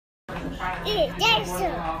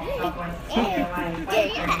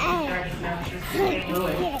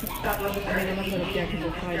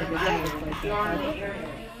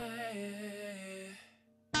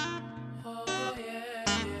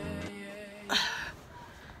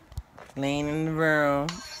Laying in the room.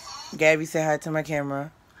 Gabby, say hi to my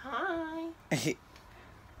camera. Hi.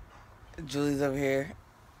 Julie's over here.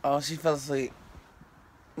 Oh, she fell asleep.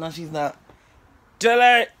 No, she's not.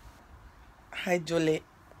 Julie! Hi, Julie.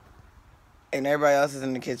 And everybody else is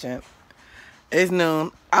in the kitchen. It's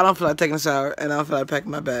noon. I don't feel like taking a shower, and I don't feel like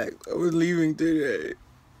packing my bag. We're leaving today.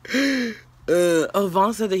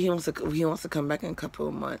 Vaughn said that he wants to come back in a couple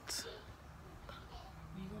of months.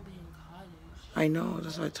 You're gonna be in college. I know.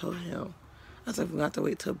 That's what I told him. I said we have to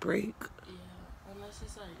wait till break. Yeah, unless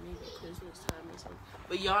it's like maybe Christmas time or something.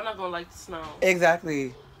 But y'all not gonna like the snow.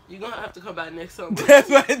 Exactly. You're gonna have to come back next summer. That's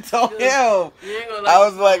what I told him. You ain't gonna like I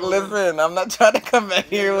was like, snow. listen, I'm not trying to come back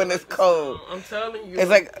here when it's cold. I'm telling you. It's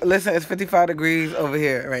like, listen, it's 55 degrees over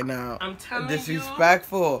here right now. I'm telling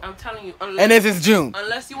Disrespectful. you. I'm telling you. And this is June.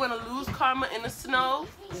 Unless you want to lose karma in the snow,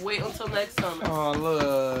 wait until next summer. Oh,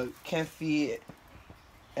 look. Can't see it.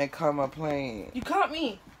 And Karma playing. You caught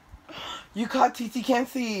me. You caught TT Can't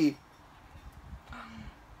see.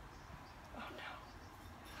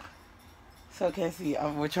 So Can't see.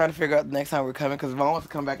 We're trying to figure out the next time we're coming because Vaughn wants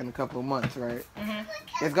to come back in a couple of months, right?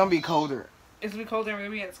 Mm-hmm. It's going to be colder. It's gonna be colder and we're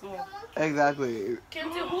gonna be at school. Exactly.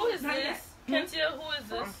 Kentia, who is this? Kentia, who is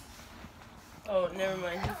this? Oh, never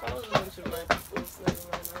mind. He follows a bunch of my people. So never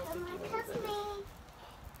mind. I don't think he knows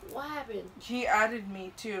that. What happened? He added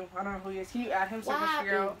me too. I don't know who he is. Can you add him so I can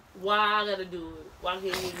figure out? Why I gotta do it? Why can't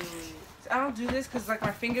you do it? I don't do this because like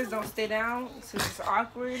my fingers don't stay down, so it's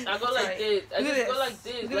awkward. I go like this. I just go like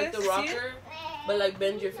this, Look like at the this. rocker, but like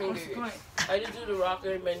bend your What's fingers. the point? I just do the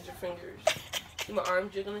rocker and bend your fingers. See my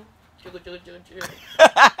arm jiggling? Jiggle, jiggle, jiggle, jiggle.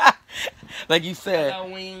 Like you I said, got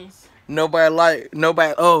wings. nobody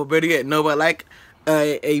better yet, nobody like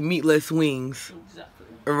a meatless wings. Exactly.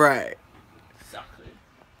 Right.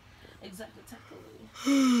 Exactly.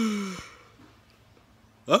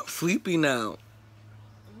 I'm sleepy now.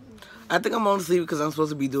 I think I'm on sleep because I'm supposed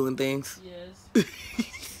to be doing things. Yes.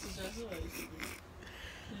 Exactly what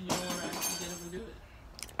you don't want to actually get up and do it.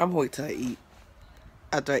 I'm gonna wait till I eat.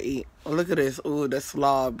 After I eat. Oh, look at this. Ooh, the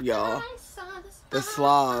slob, y'all. The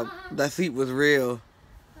slob. That sleep was real.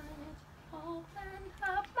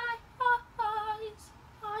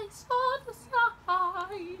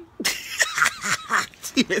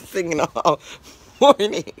 She been singing all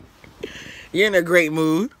morning. You're in a great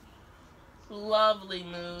mood. Lovely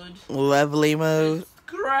mood. Lovely mood. It's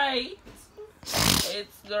great.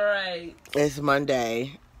 It's great. It's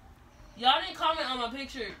Monday. Y'all didn't comment on my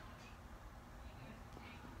picture.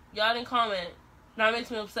 Y'all didn't comment. That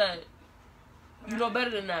makes me upset. You know better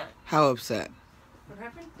than that. How upset? What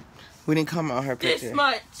happened? We didn't comment on her picture. This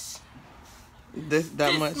much.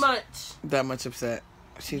 That much upset.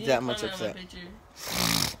 She's that much upset. It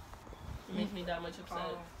makes me that much upset.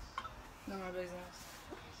 Oh, not my business.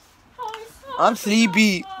 I'm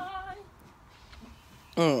sleepy.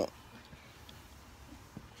 Look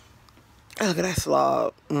at that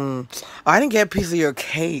slob. Oh, I didn't get a piece of your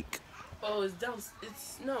cake. Oh, it's down.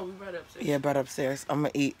 No, we brought it upstairs. Yeah, brought upstairs. I'm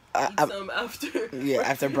gonna eat. Eat some after. Yeah,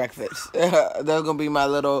 after breakfast. That's gonna be my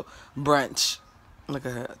little brunch. Look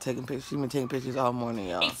at her taking pictures. She's been taking pictures all morning,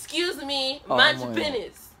 y'all. Excuse me, All mind your morning.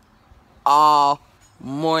 business. All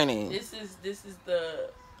morning. This is the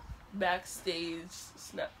backstage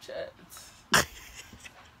Snapchat.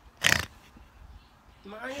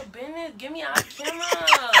 Mind your business. Give me our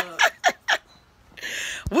camera.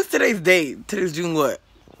 What's today's date? Today's June what?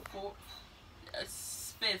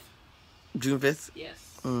 5th. June 5th?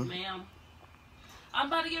 Yes, ma'am. I'm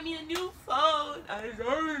about to get me a new phone. I'm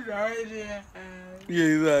so excited. Yeah,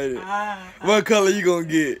 excited. What color you gonna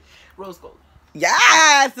get? Rose gold.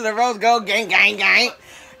 Yes, to the rose gold gang, gang, gang.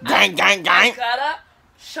 Gang, gang, gang. I gotta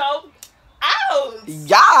show out.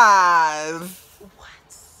 Yes.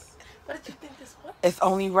 What did you think this was? It's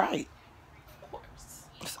only right. Of course.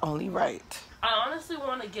 It's only right. I honestly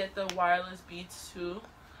want to get the wireless Beats too.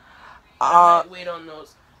 I might wait on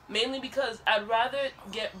those. Mainly because I'd rather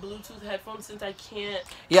get Bluetooth headphones since I can't.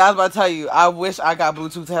 Yeah, I was about to tell you. I wish I got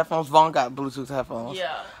Bluetooth headphones. Vaughn got Bluetooth headphones.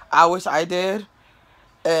 Yeah. I wish I did.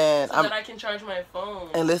 And so that I can charge my phone.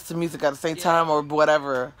 And listen to music at the same time or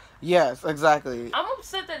whatever. Yes, exactly. I'm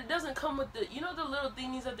upset that it doesn't come with the, you know the little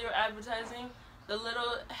thingies that they were advertising? The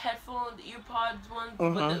little headphone, the earpods ones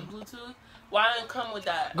with the Bluetooth? Why didn't it come with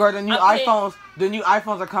that? Girl, the new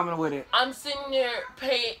iPhones are coming with it. I'm sitting there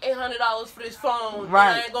paying $800 for this phone. Right.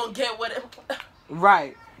 And I ain't gonna get what it.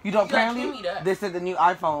 Right. You know, You gotta apparently give me that. they said the new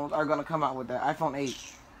iPhones are gonna come out with that. iPhone 8.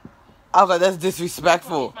 I was like, that's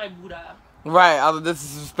disrespectful. My Buddha. Right. I was like, this is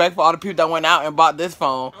disrespectful. All the people that went out and bought this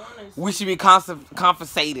phone, we should be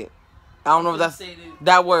compensated. I don't know if that's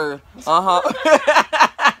that word. Uh-huh.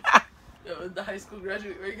 Yo, the high school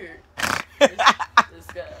graduate right here. This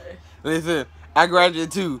guy. Listen, I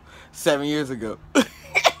graduated too 7 years ago.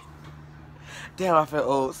 Damn, I feel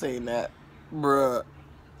old saying that. Bruh.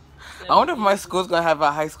 I wonder if my school's gonna have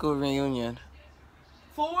a high school reunion.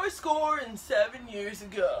 4 years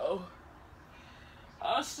ago.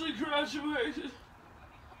 I still graduated.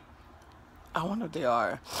 I wonder if they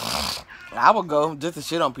are. I would go just to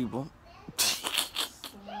shit on people.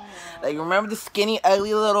 Like, remember the skinny,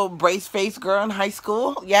 ugly little brace face girl in high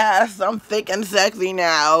school? Yes, I'm thick and sexy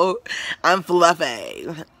now. I'm fluffy.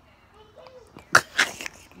 You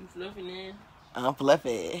fluffy, man? I'm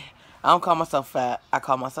fluffy. I don't call myself fat. I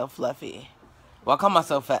call myself fluffy. Well, I call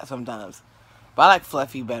myself fat sometimes. But I like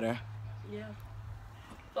fluffy better. Yeah.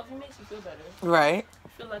 Fluffy makes you feel better. Right? I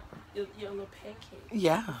feel like you're a little pancake.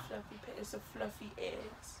 Yeah. It's a fluffy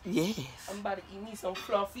eggs. Yes. I'm about to eat me some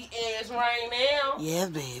fluffy eggs right now. Yes,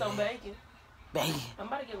 baby. Some bacon. Bacon. I'm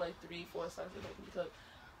about to get like 3-4 slices of bacon because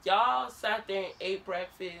y'all sat there and ate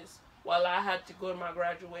breakfast while I had to go to my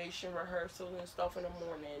graduation rehearsals and stuff in the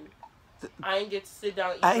morning. I didn't get to sit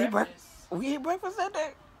down and eat breakfast. We ate breakfast that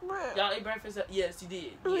day? Bruh. Y'all ate breakfast? Yes, you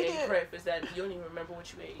did. You ate breakfast that you don't even remember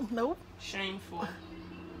what you ate. Nope. Shameful.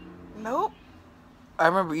 Nope. I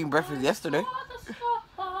remember eating breakfast yesterday.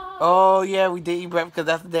 Oh, yeah, we did eat breakfast because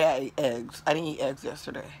that's the day I ate eggs. I didn't eat eggs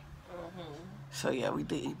yesterday. So, yeah, we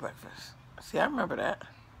did eat breakfast. See, I remember that.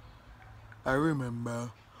 I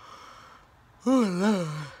remember. Oh,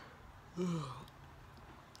 Lord.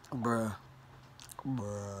 Bruh.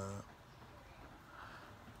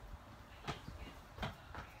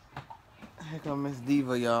 Here come Miss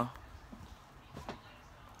Diva, y'all.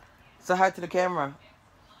 Say hi to the camera.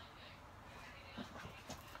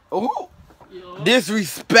 Oh,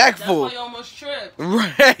 disrespectful. That's why you almost tripped.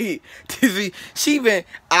 Right. She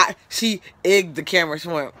egged the camera. She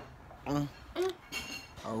went,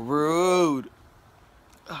 rude.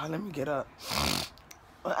 Oh, let me get up.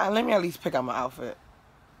 Let me at least pick out my outfit.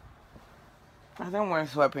 I think I'm wearing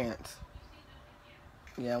sweatpants.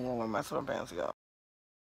 Yeah, I'm gonna wear my sweatpants, y'all.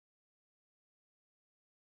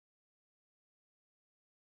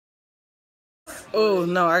 Oh,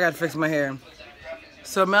 no, I gotta fix my hair.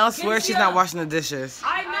 So Mel swears she's not washing the dishes.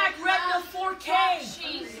 I'm not ready to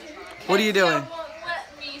 4K. What are you doing? Won't let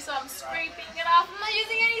me, so I'm scraping it off. I'm not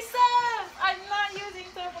using any soap. I'm not using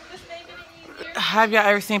soap. I'm just making it easier. Have y'all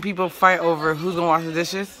ever seen people fight over who's gonna wash the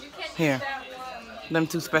dishes? You can't Here, use that one. them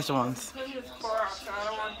two special ones.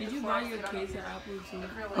 Did you buy your case at Apple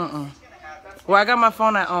too? Well, I got my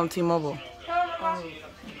phone at T-Mobile.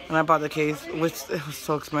 And I bought the case, which it was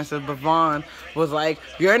so expensive. But Vaughn was like,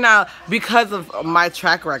 you're not, because of my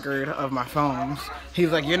track record of my phones, he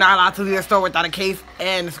was like, you're not allowed to leave the store without a case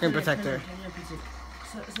and a screen protector.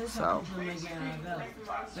 So.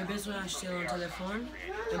 Mais besoin d'acheter un téléphone.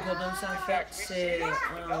 Le problème, ça fait, c'est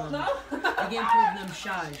il y a un problème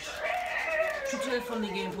charge. Tout téléphone,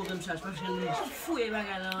 il y a un problème charge. Parce que je fouille les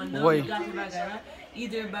bagages en dedans, je garde les bagages.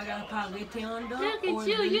 Either bagage pas arrêté en dedans, or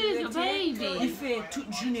il fait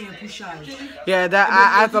toute journée pour charge. Yeah, that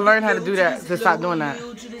I have to learn how to do that to stop doing that.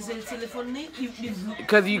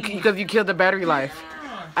 Because you killed the battery life.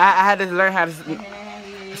 I had to learn how to.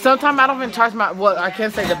 Sometimes I don't even charge my. Well, I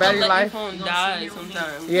can't say the battery life. Your phone dies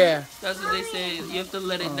sometimes. Yeah. That's what they say. You have to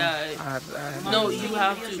let it die. I No, you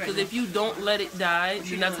have to, because if you don't let it die,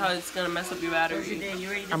 then that's how it's gonna mess up your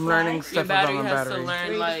battery. I'm learning Your stuff battery about my has to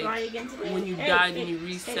battery. learn, like, when you die, then you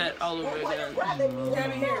reset all over again.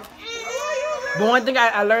 But one thing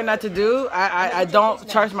I learned not to do, I don't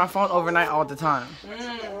charge my phone overnight all the time.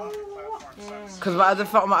 Cause my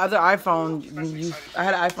other iPhone, I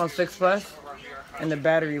had an iPhone 6 Plus, and the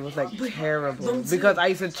battery was like terrible. Because I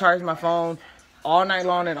used to charge my phone all night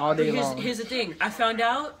long and all day long. Here's the thing. I found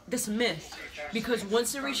out this myth. Because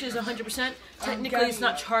once it reaches 100%, technically it's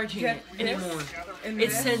not charging it anymore.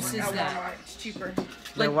 It senses that. It's cheaper.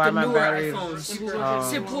 Like why the my newer battery- iPhones.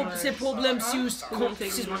 C'est problème si vous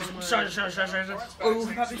charge. Ou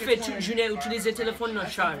vous faites toute journée utiliser le téléphone non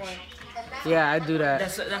charge. Yeah, I do that.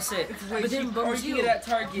 That's it. But then, Or you get it at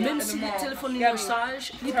Target. même si le téléphone est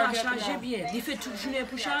charge, il va charger bien. Il fait toute journée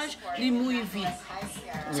pour charge, il mouille vite.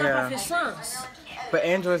 Ça n'a pas fait sens. But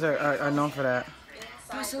Androids are known for that.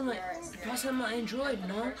 Pas seulement Android,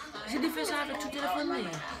 non? J'ai fait ça avec tout téléphone.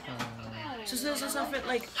 So ça fait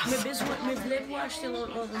like mes besoins, mes voulais pour acheter un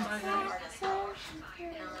bagage.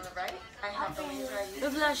 Je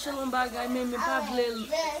voulais acheter un bagage, mais pas voulais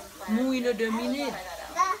mourir de 2 minutes.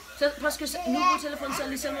 Parce que nouveau téléphone,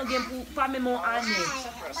 ça, seulement bien pour pas même en année.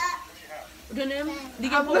 Vous comprenez? Les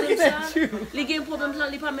gars problème ça, les gars problème ça,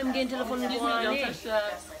 les pas même gain téléphone pour en année.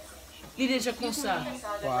 Les déjà comme ça.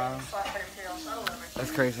 Wow.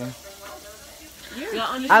 That's crazy. Yeah,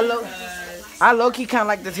 I low-key kind of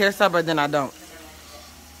like this hairstyle, but then I don't.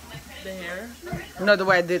 The hair? No, the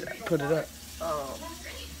way I did put it up. Oh.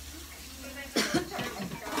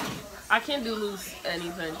 I can't do loose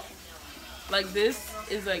anything. Like this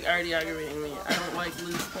is like already aggravating me. I don't like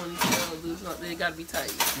loose ponytail, loose, they gotta be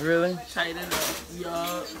tight. Really? Tight it up.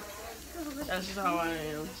 Yup. That's just how I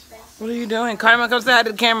am. What are you doing? Karma, come say hi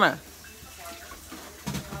to the camera.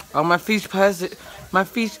 Oh, my peach fuzz, my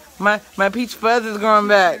peach fuzz is growing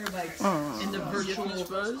back. in the virtual Peach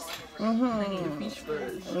fuzz? Mm-hmm. Peach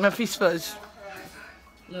fuzz. My peach fuzz.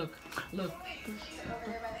 Look.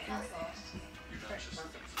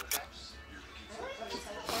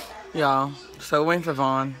 Y'all, so waiting for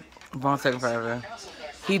Vaughn. Vaughn's taking forever.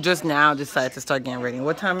 He just now decided to start getting ready.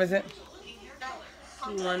 What time is it?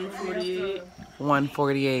 1:48.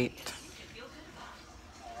 1:48.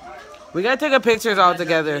 We gotta take a pictures all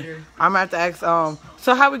together. I'm gonna have to ask,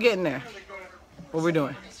 so how we getting there? What we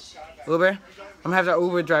doing? Uber? I'm gonna have our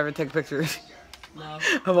Uber driver take pictures No.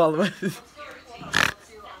 of all of us.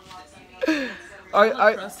 I'm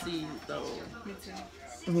crusty though.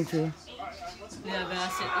 Me too. Yeah, but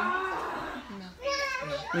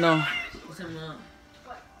I No. said,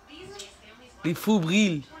 The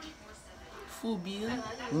Fubril. Fubil.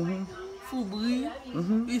 Mm-hmm.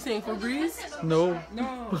 Fubril. You saying Febreze? No.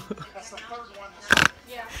 No.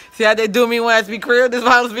 See how they do me when I speak Creole? This is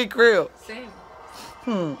how I speak Creole.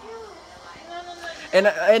 Same.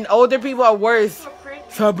 And older people are worse.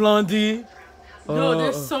 Ça blondie. No,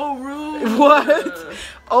 they're so rude. What?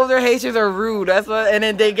 Older Haitians are rude. That's what. And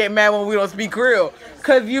then they get mad when we don't speak Creole.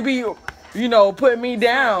 Cause you be, putting me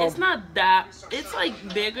down. It's not that. It's like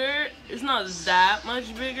bigger. It's not that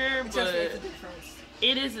much bigger, but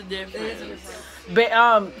it is a difference. But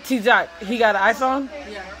T-Jock, he got an iPhone?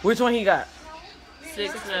 Yeah. Which one he got?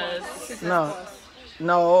 6S.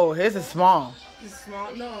 No, his is small. He's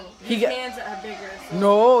small. No. He His got- hands are bigger. So.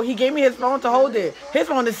 No, he gave me his phone to hold it. His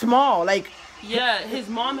phone is small. Like, Yeah, his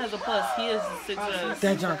mom has a plus. He has a 6S.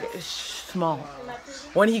 that junk is small.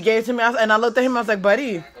 When he gave it to me, and I looked at him, I was like,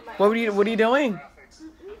 buddy, what are you doing?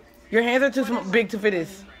 Your hands are too big to fit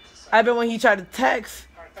this. I bet when he tried to text,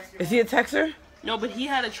 is he a texter? No, but he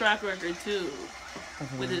had a track record too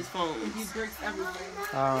with his He phones. breaks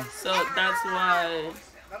everything. So that's why.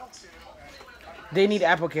 They need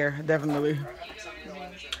Apple Care, definitely.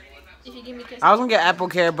 If you give me kiss. I was gonna get Apple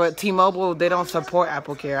Care, but T-Mobile, they don't support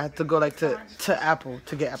Apple Care. I had to go to Apple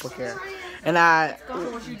to get Apple Care. And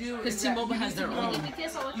So what you do because is T-Mobile has their own. Give me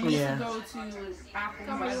kiss or you Yeah. go to Apple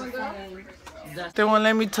and buy the phone. they won't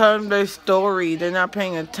let me tell them their story. They're not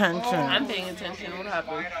paying attention. I'm paying attention. What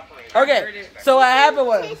happened? Okay, so what happened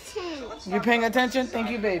was, you paying attention? Thank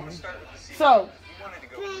you, baby. So,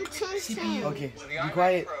 okay, be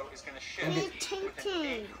quiet.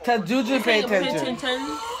 Tell Juju to pay attention.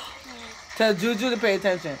 Tell Juju to pay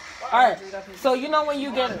attention. All right. So when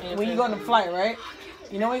you go on the flight, right?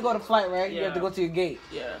 When you go to flight, right? You have to go to your gate.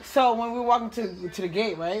 Yeah. So when we were walking to the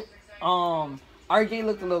gate, right? Our gate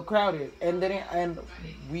looked a little crowded, and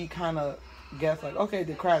we kind of guessed like, okay,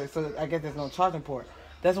 they're crowded, so I guess there's no charging port.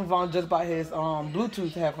 That's when Vaughn just bought his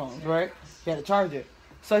Bluetooth headphones, right? He had to charge it.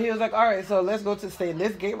 So he was like, all right, so let's go to stay in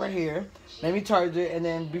this gate right here. Let me charge it, and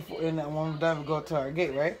then when we're done, we go to our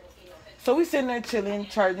gate, right? So we sitting there chilling,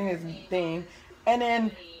 charging his thing, and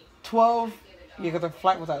then because the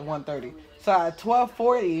flight was at 1:30. So at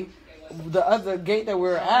 12:40, the other gate that we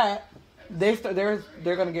were at, they're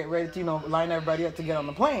gonna get ready to line everybody up to get on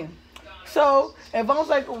the plane. So and Vaughn's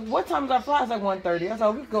like, what time is our flight? It's like 1:30. I said,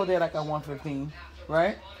 we could go there like at 1:15,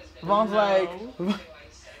 right? Vaughn's like,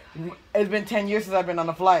 it's been 10 years since I've been on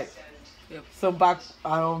a flight. Yep. So back,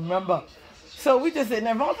 I don't remember. So we just sitting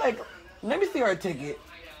there. Vaughn's like, let me see our ticket.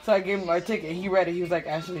 So I gave him our ticket. He read it. He was like,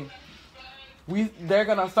 Ashley, they're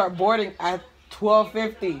gonna start boarding at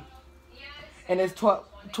 12:50, and it's 12.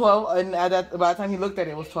 And by the time he looked at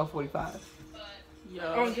it, it was 12:45.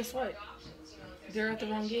 Oh, and guess what? They're at the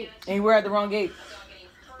wrong gate. And we're at the wrong gate.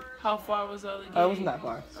 How far was the other gate? It wasn't that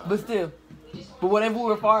far, but still. But what if we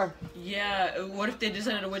were far? Yeah, what if they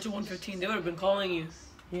decided to wait till 1:15? They would have been calling you.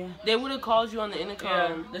 Yeah. They would have called you on the Yeah,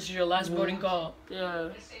 intercom. this is your last boarding call. Yeah.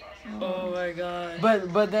 Oh my god.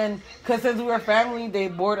 But then, cause since we were family, they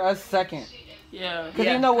board us second. Yeah. Cause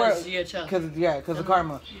you know where, cause of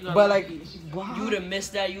karma. But like, wow. You would have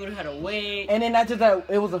missed that. You would have had to wait. And then not just that,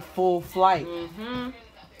 it was a full flight.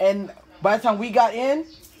 And by the time we got in,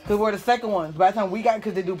 cause we're the second ones. By the time we got,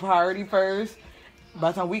 cause they do priority first.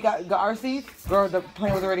 By the time we got our seats, girl, the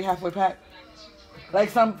plane was already halfway packed. Like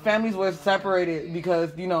some families were separated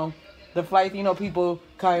because the flight, people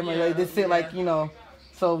come like they sit like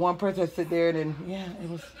so one person sit there and then it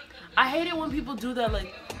was. I hate it when people do that.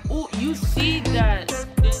 Like, oh, you see that.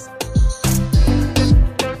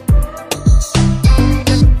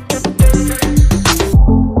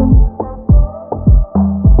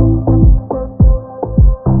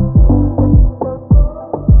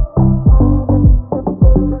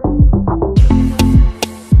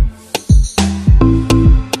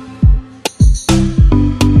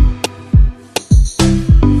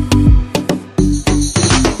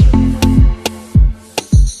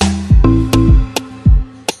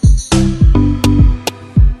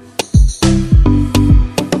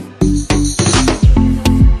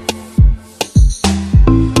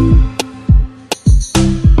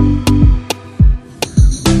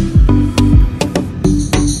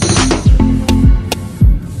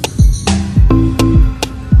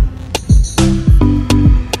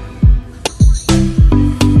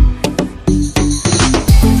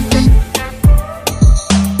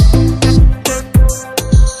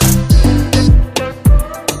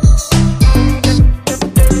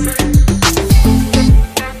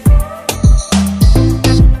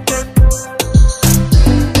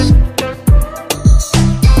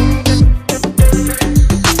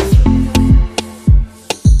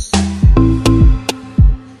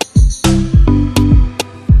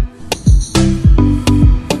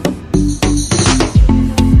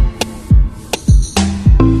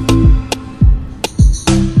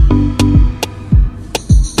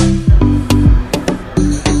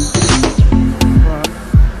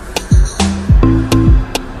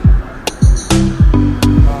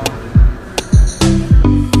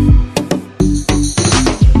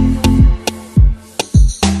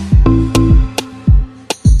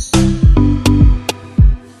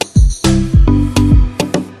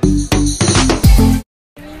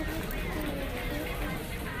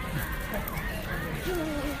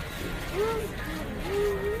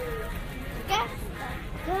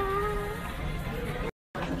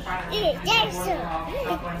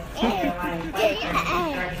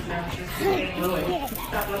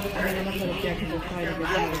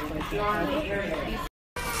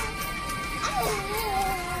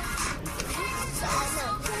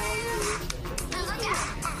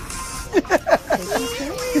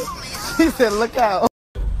 He said, "Look out."